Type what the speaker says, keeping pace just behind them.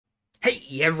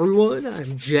Hey everyone,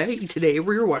 I'm Jay. Today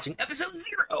we're watching episode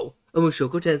 0 of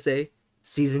Mushoku Tensei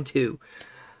Season 2.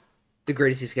 The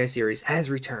greatest isekai series has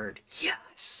returned.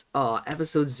 Yes!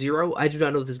 Episode 0, I do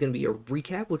not know if there's going to be a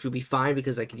recap, which would be fine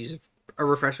because I could use a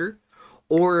refresher.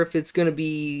 Or if it's going to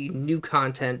be new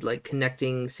content, like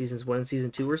connecting Seasons 1 and Season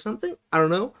 2 or something. I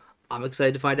don't know. I'm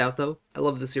excited to find out though. I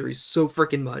love the series so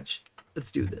freaking much.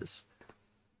 Let's do this.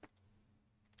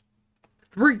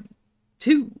 3,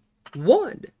 2,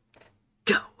 1...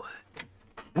 Go!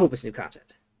 I hope it's new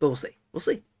content, but we'll see. We'll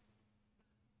see.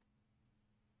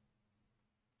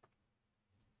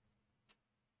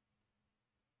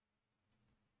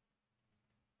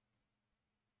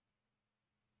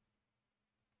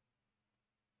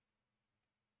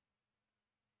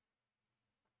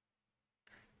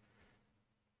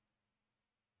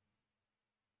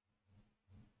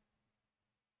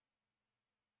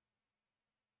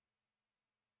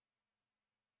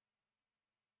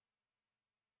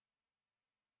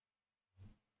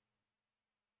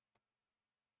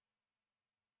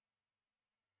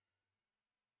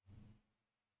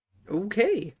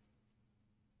 Okay.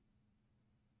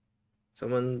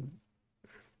 Someone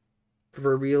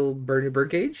proverbial burn your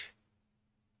birdcage?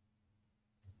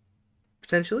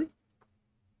 Potentially?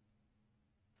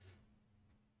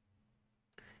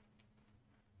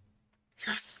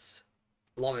 Yes!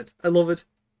 Love it. I love it.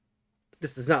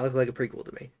 This does not look like a prequel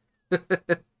to me.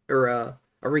 Or a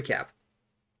recap.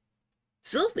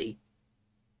 Sylphy?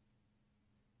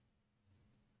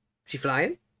 She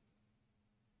flying?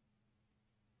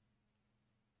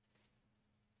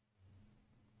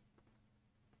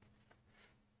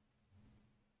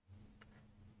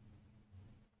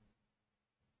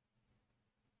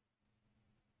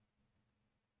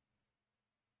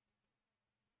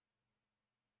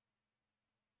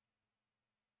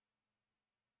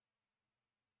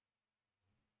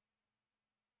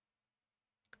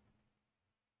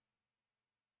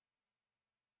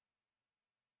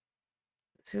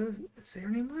 Say what her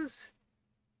name was?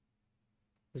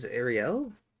 Was it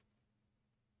Ariel?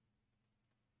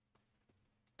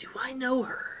 Do I know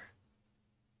her?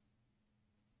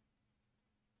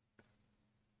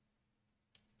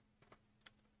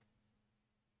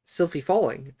 Sylphy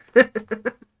falling.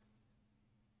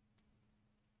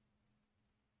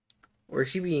 Or is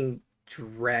she being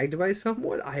dragged by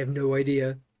someone? I have no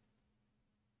idea.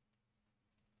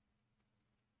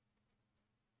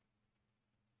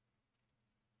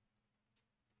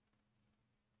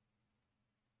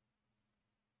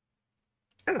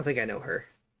 I don't think I know her.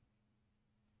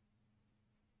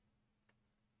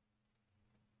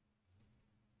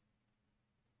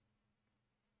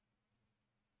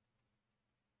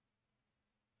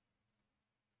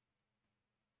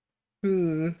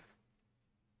 Hmm.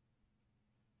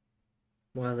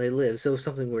 While they live, so if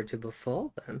something were to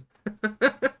befall them.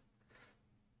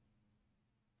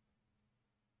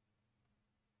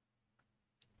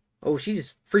 Oh, she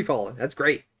just free falling. That's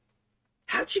great.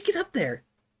 How'd she get up there?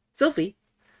 Sylphy.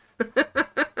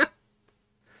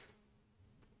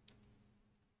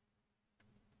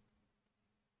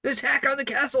 An attack on the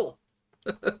castle.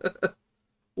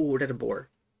 Ooh, that a boar.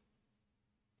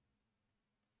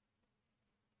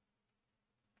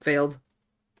 Failed.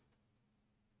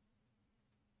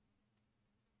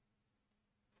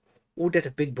 Ooh, that's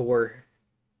a big boar.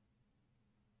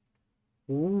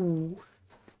 Ooh.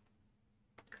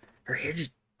 Her hair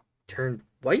just turned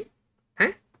white?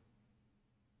 Huh?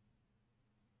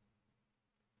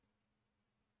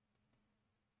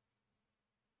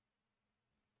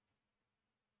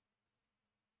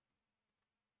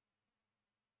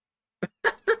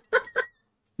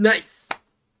 Nice.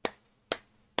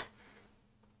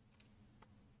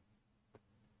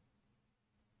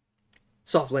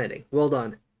 Soft landing. Well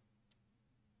done.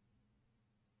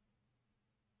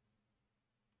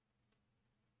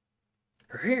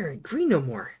 Her hair ain't green no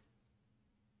more.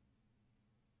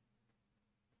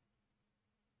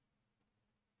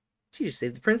 She just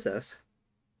saved the princess.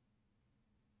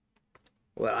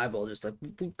 What eyeball just like...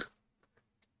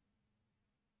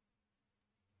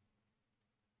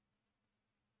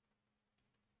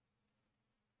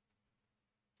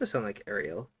 That sound like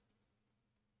Ariel.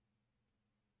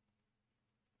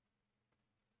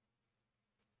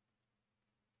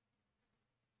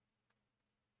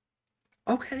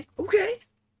 Okay, okay.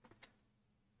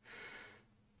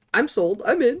 I'm sold.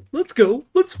 I'm in. Let's go.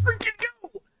 Let's freaking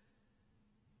go.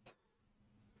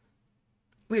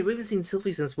 Wait, we haven't seen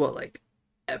Sylphy since what, like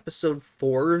episode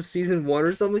 4 of season 1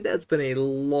 or something like that? It's been a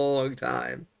long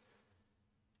time.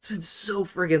 It's been so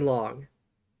friggin' long.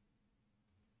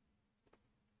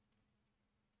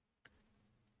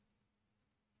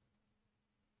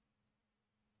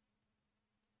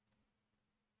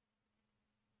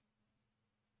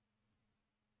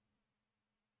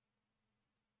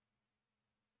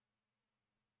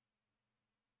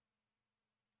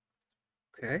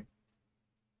 Okay.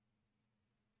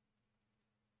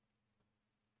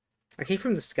 I came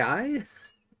from the sky?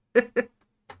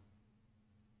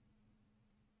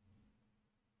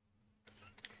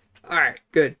 Alright,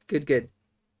 good, good, good.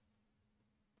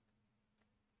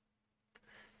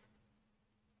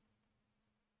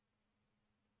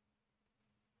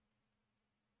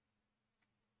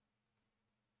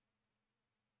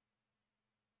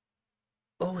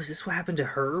 Oh, is this what happened to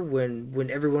her when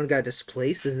everyone got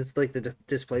displaced? Is this like the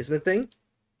displacement thing?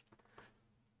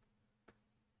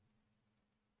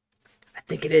 I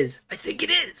think it is. I think it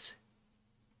is.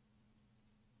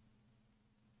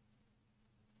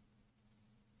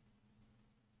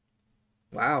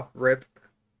 Wow, rip.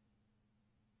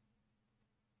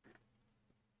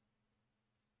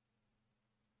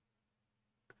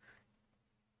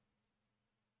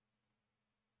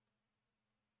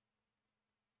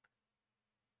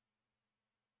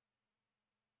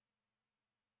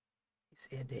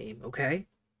 Say a name, okay?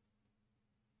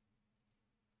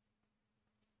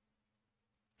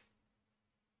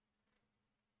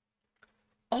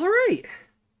 All right.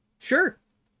 Sure.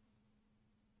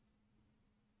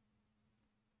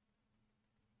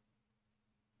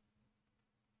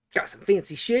 Got some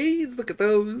fancy shades. Look at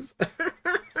those.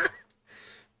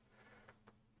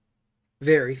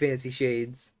 Very fancy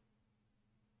shades.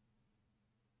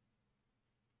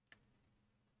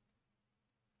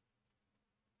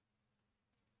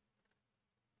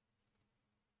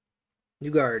 New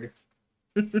guard.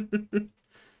 I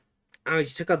mean,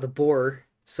 she took out the boar,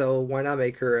 so why not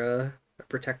make her a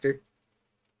protector?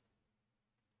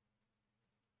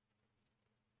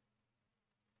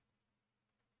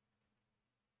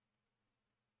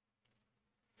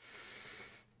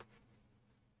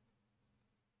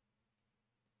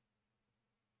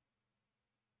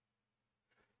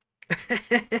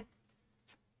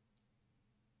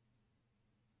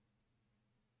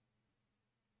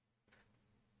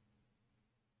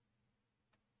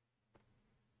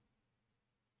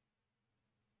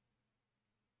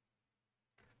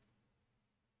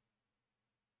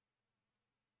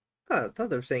 Oh, I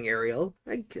thought they were saying Ariel.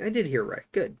 I did hear right.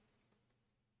 Good.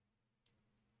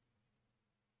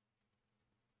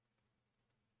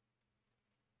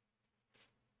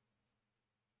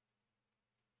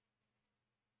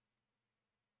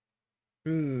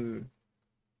 Hmm.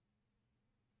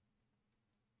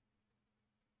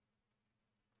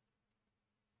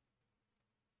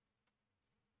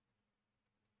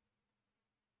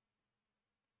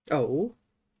 Oh.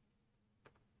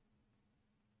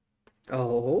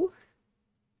 Oh.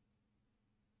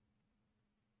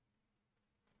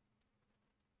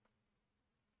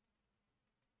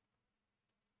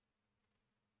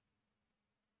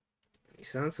 He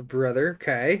sounds a brother.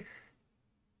 Okay.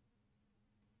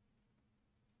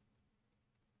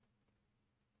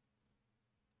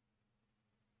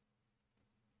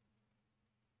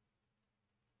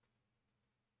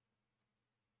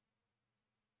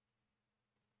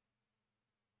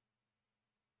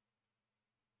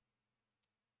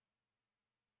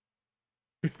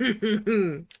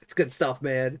 It's good stuff,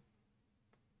 man.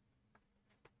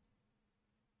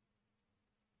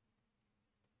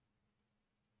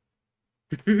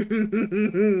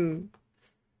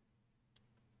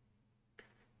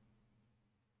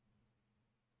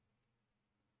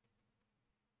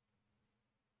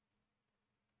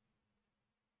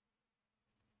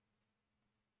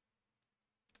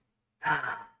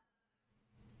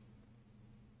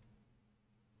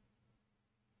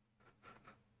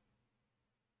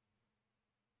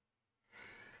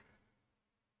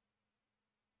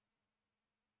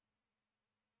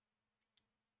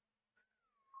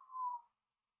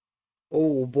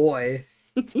 Oh boy.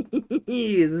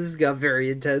 This got very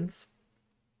intense.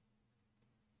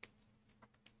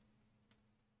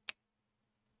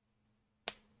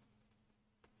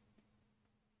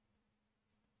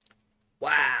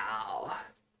 Wow.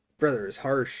 Brother is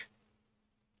harsh.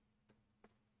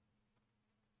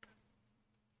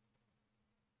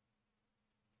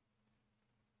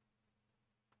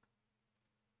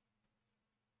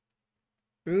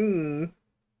 Hmm.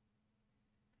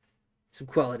 Some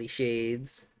quality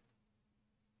shades.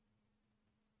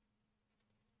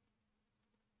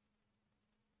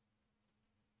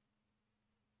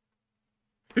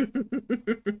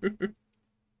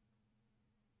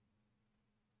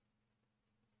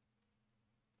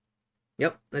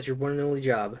 Yep, that's your one and only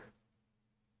job.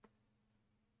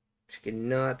 She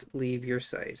cannot leave your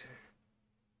sight.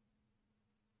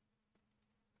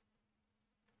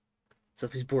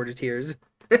 Sylphy's bored of tears.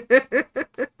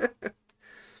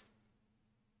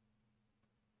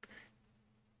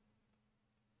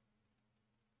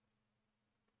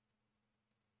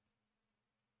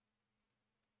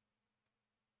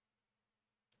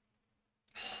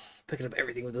 Picking up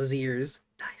everything with those ears.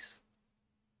 Nice.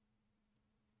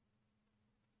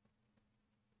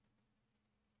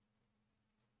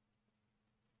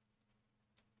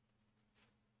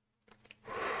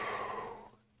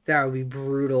 That would be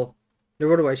brutal. No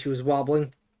wonder why she was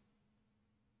wobbling.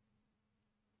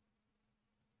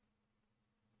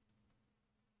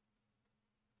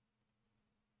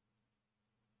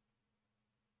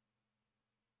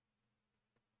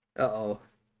 Uh-oh.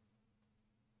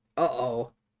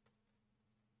 Uh-oh.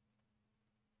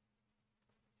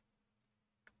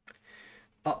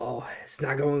 Uh-oh. It's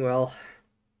not going well.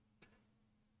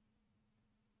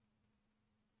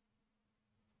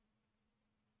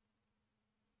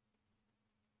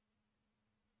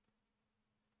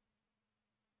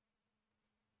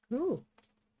 Oh.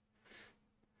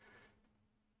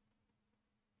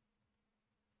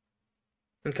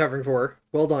 I'm covering for her.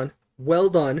 Well done. Well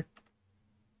done.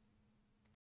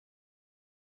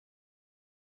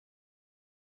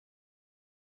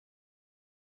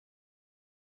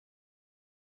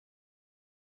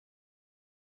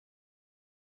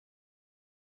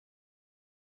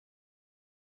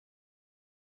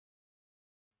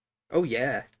 Oh,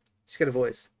 yeah. She's got a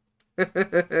voice.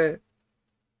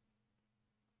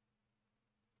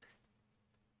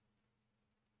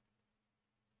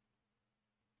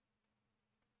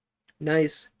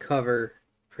 Nice cover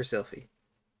for Sylphy.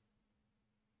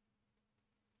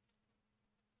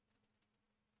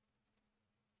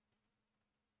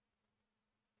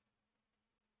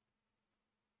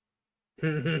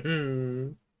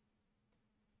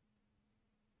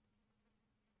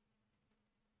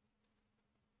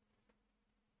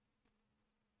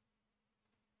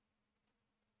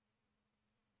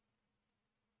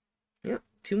 Yep,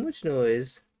 too much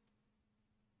noise.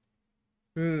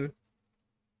 Hmm.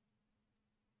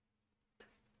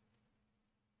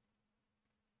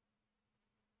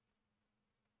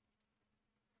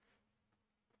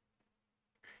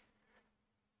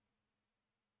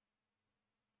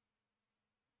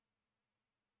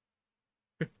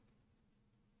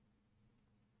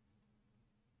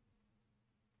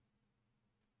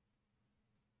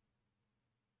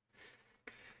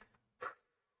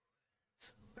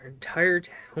 So our entire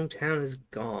hometown is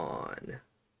gone.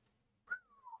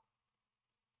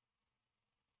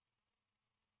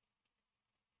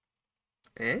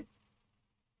 Eh?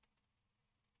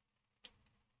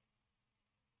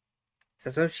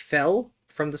 Is that how she fell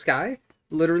from the sky?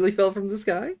 Literally fell from the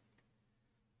sky?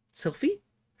 Sylphy?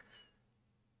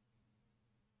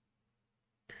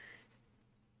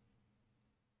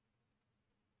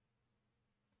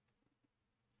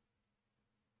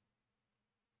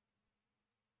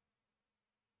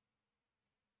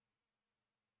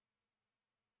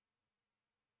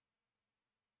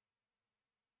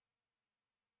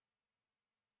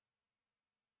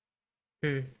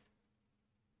 Hmm.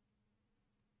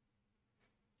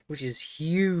 Which is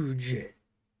huge.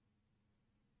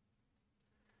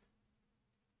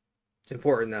 It's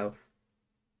important though.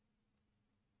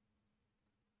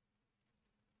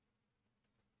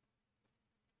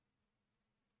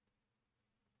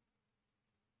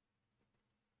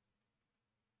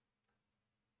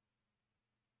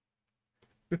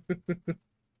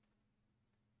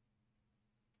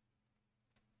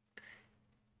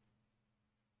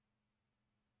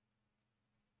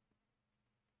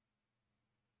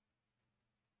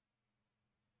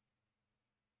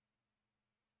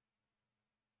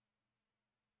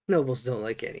 Nobles don't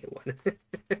like anyone.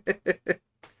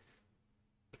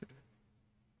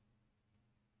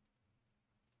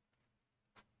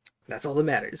 That's all that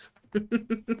matters.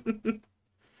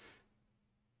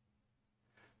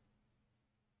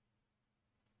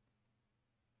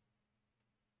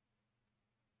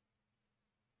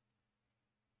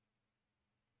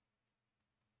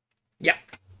 Yeah.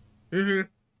 Mm-hmm.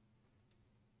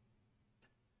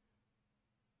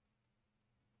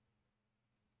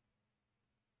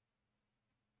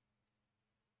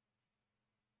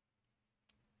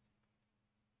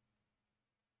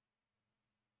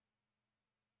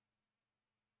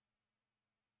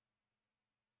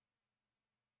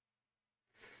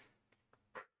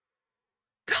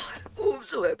 God, oh, I'm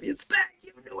so happy it's back.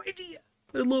 You have no idea.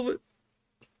 I love it.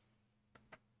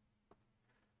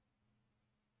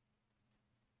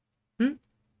 Hmm?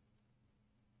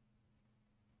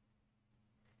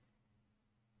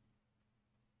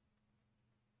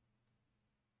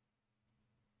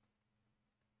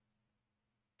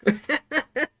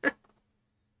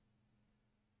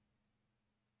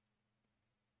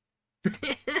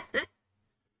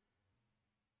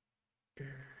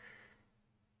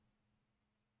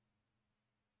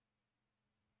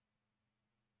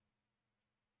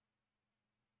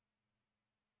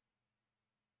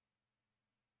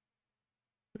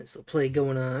 Nice little play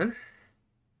going on.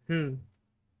 Oh,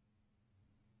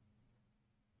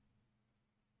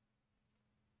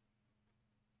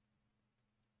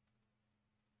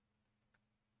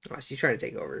 she's trying to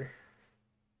take over.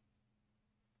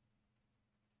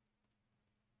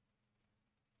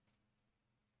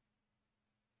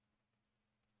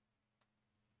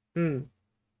 Hmm.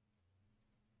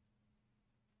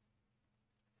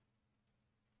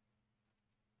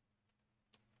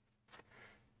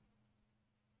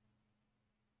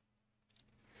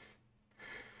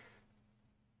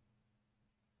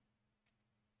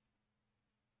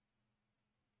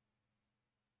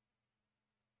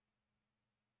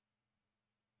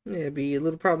 Yeah, it'd be a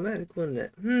little problematic, wouldn't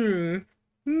it? Hmm.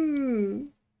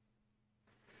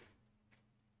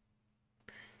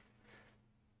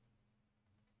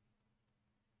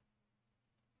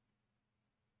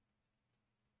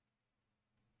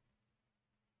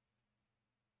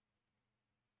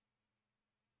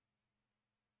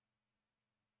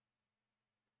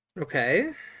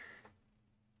 Okay.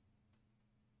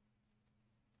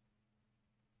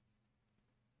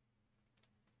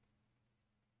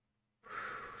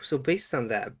 So based on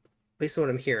that, based on what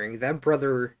I'm hearing, the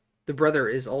brother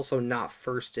is also not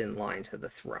first in line to the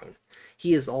throne.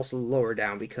 He is also lower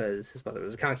down because his mother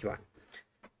was a concubine.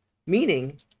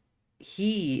 Meaning,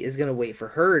 he is going to wait for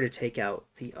her to take out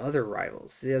the other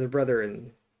rivals, the other brother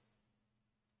and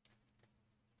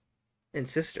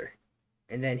sister.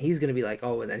 And then he's going to be like,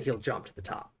 oh, and then he'll jump to the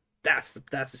top. That's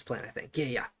his plan, I think.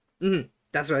 Yeah, yeah.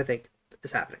 That's what I think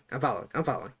is happening. I'm following. I'm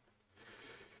following.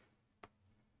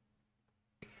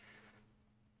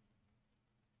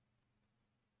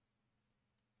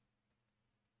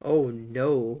 Oh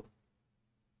no.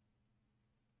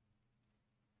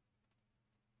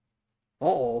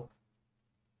 Oh.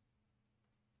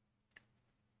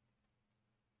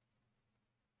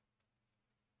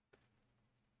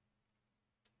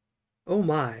 Oh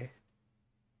my.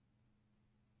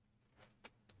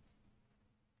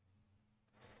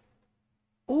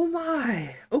 Oh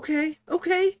my. Okay.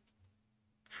 Okay.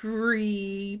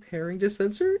 Preparing to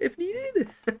censor if needed.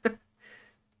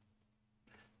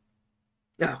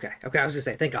 Okay. Okay. I was gonna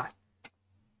say, thank God.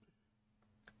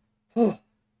 Oh.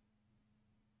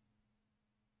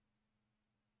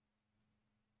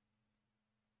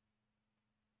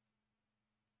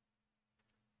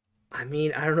 I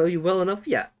mean, I don't know you well enough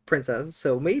yet, princess.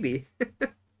 So maybe.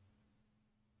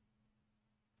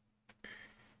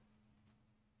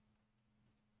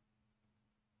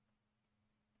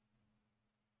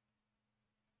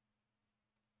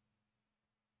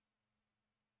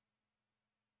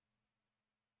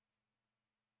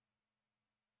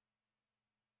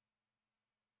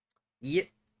 Yeah.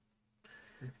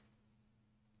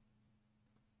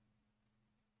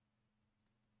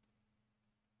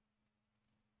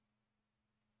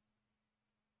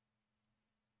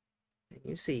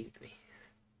 You saved me.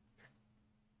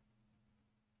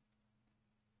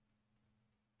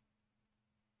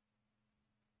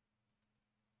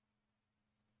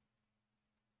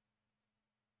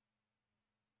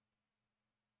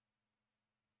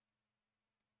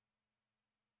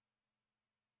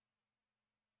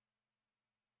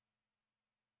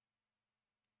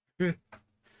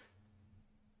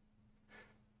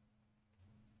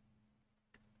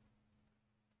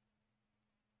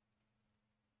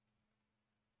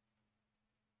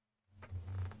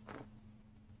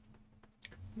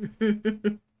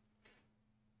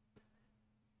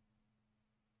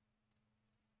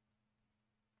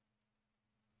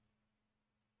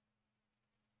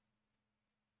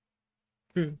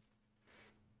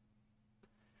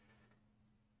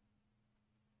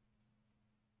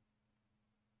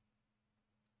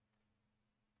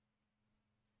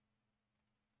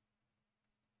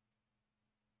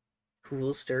 Who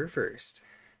will stir first?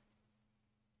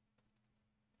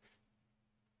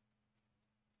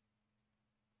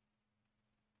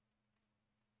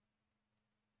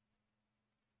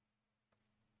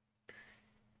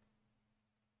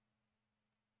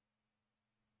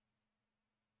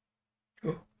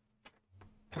 Oh,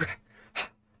 okay.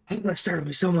 Oh, that startled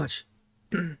me so much.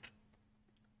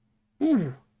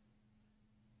 Ooh,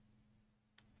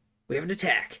 we have an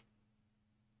attack.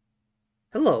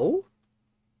 Hello.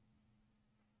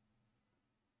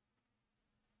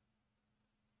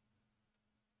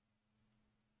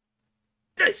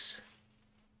 Nice.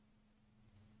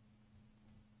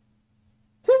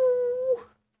 Woo.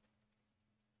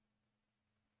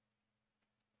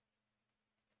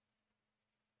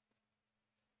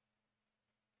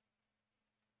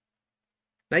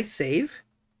 Nice save.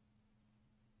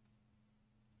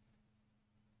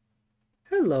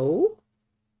 Hello.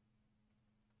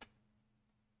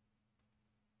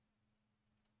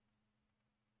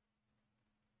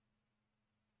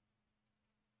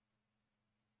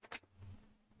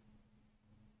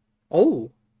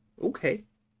 Oh, okay.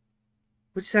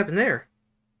 What just happened there?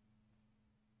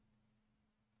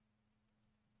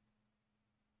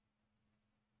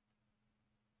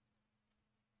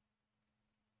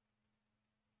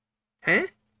 Huh?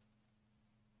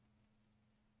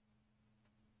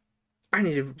 I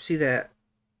need to see that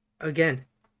again.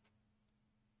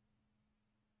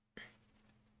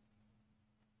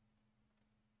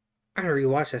 I gotta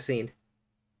rewatch that scene.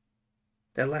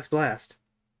 That last blast.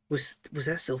 Was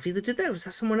that Sylphy that did that? Or was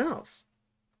that someone else?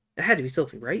 It had to be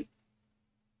Sylphy, right?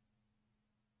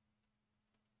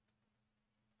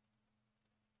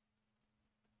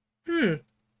 Hmm.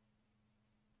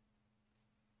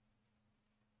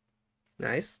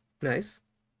 Nice. Nice.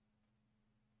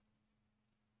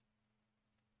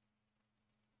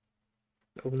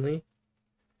 Only.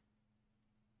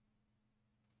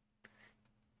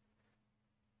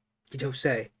 You don't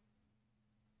say.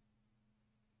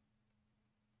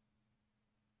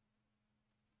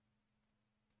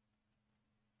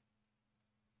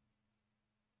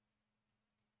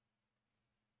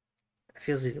 It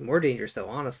feels even more dangerous, though,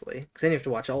 honestly. Because then you have to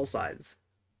watch all sides.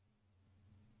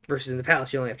 Versus in the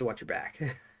palace, you only have to watch your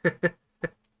back.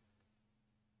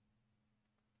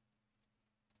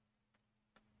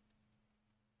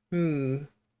 Hmm.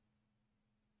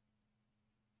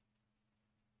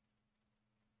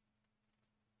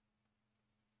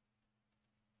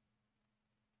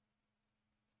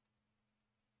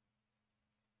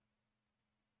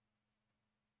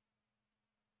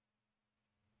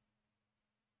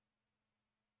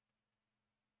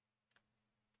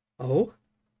 Oh?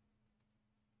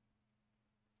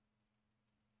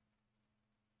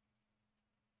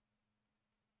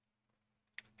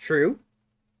 True.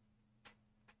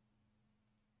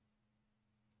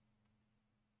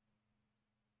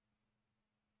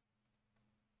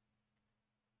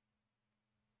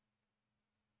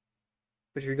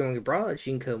 But if you're going abroad,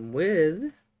 she can come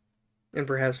with. And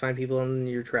perhaps find people on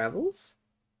your travels?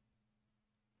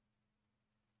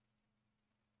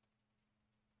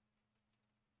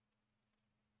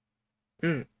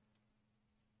 Hmm.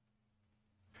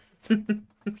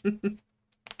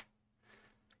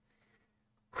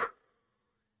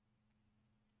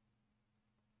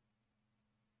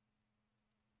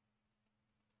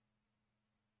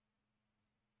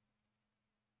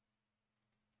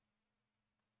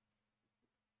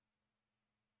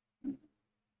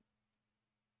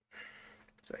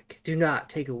 It's like, do not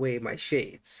take away my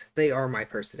shades. They are my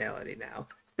personality now.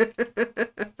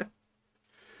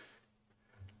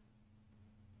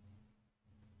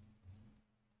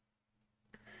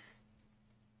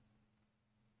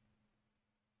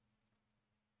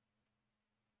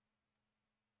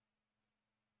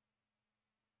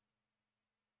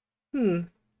 Hmm.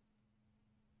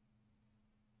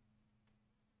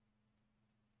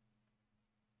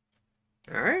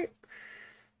 All right.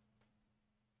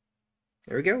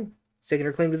 There we go. Taking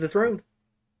her claim to the throne.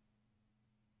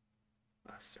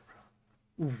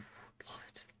 Ooh, love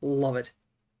it. Love it.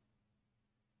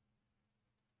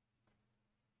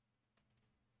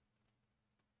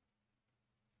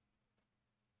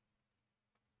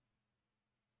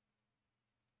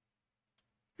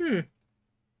 Hmm.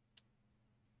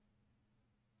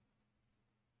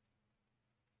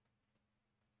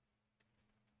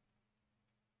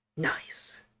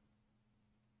 Nice.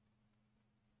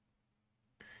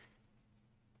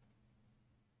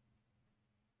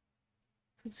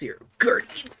 Zero.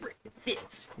 Guardian for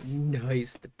Fitz.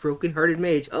 Nice. The broken-hearted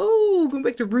mage. Oh, going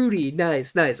back to Rudy.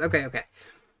 Nice, nice. Okay, okay.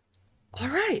 All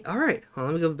right, all right. Well,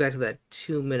 let me go back to that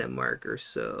 2-minute mark or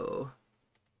so.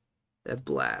 That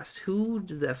blast. Who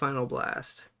did that final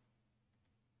blast?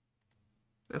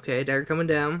 Okay, dagger coming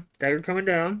down. Dagger coming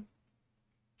down.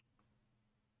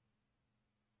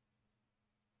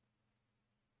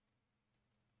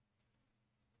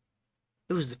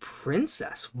 It was the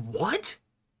princess. What?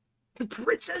 The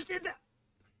princess did that?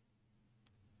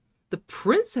 The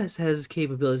princess has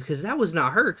capabilities because that was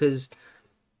not her. Because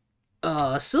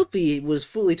Sylphy was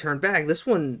fully turned back. This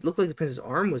one looked like the princess'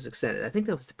 arm was extended. I think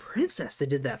that was the princess that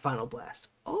did that final blast.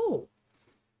 Oh,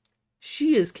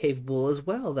 she is capable as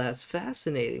well. That's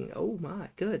fascinating. Oh my,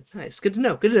 good, nice, good to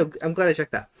know. Good to know. I'm glad I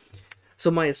checked that.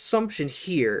 So my assumption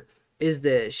here is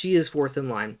that she is fourth in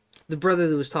line. The brother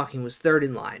that was talking was third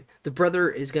in line. The brother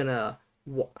is gonna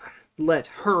let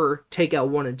her take out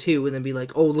 1 and 2, and then be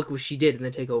like, "Oh, look what she did," and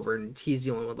then take over, and he's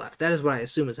the only one left. That is what I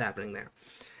assume is happening there,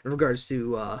 in regards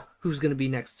to who's gonna be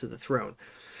next to the throne.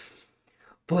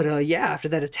 But yeah, after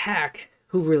that attack,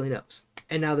 who really knows?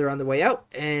 And now they're on their way out,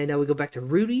 and now we go back to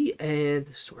Rudy, and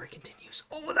the story continues.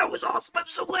 Oh, that was awesome! I'm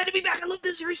so glad to be back. I love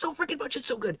this series so freaking much. It's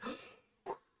so good.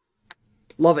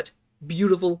 Love it.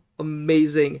 beautiful,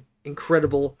 amazing,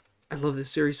 incredible. I love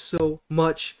this series so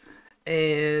much.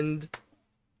 And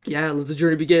yeah, let the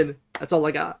journey begin. That's all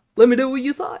I got. Let me know what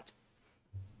you thought.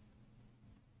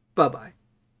 Bye-bye.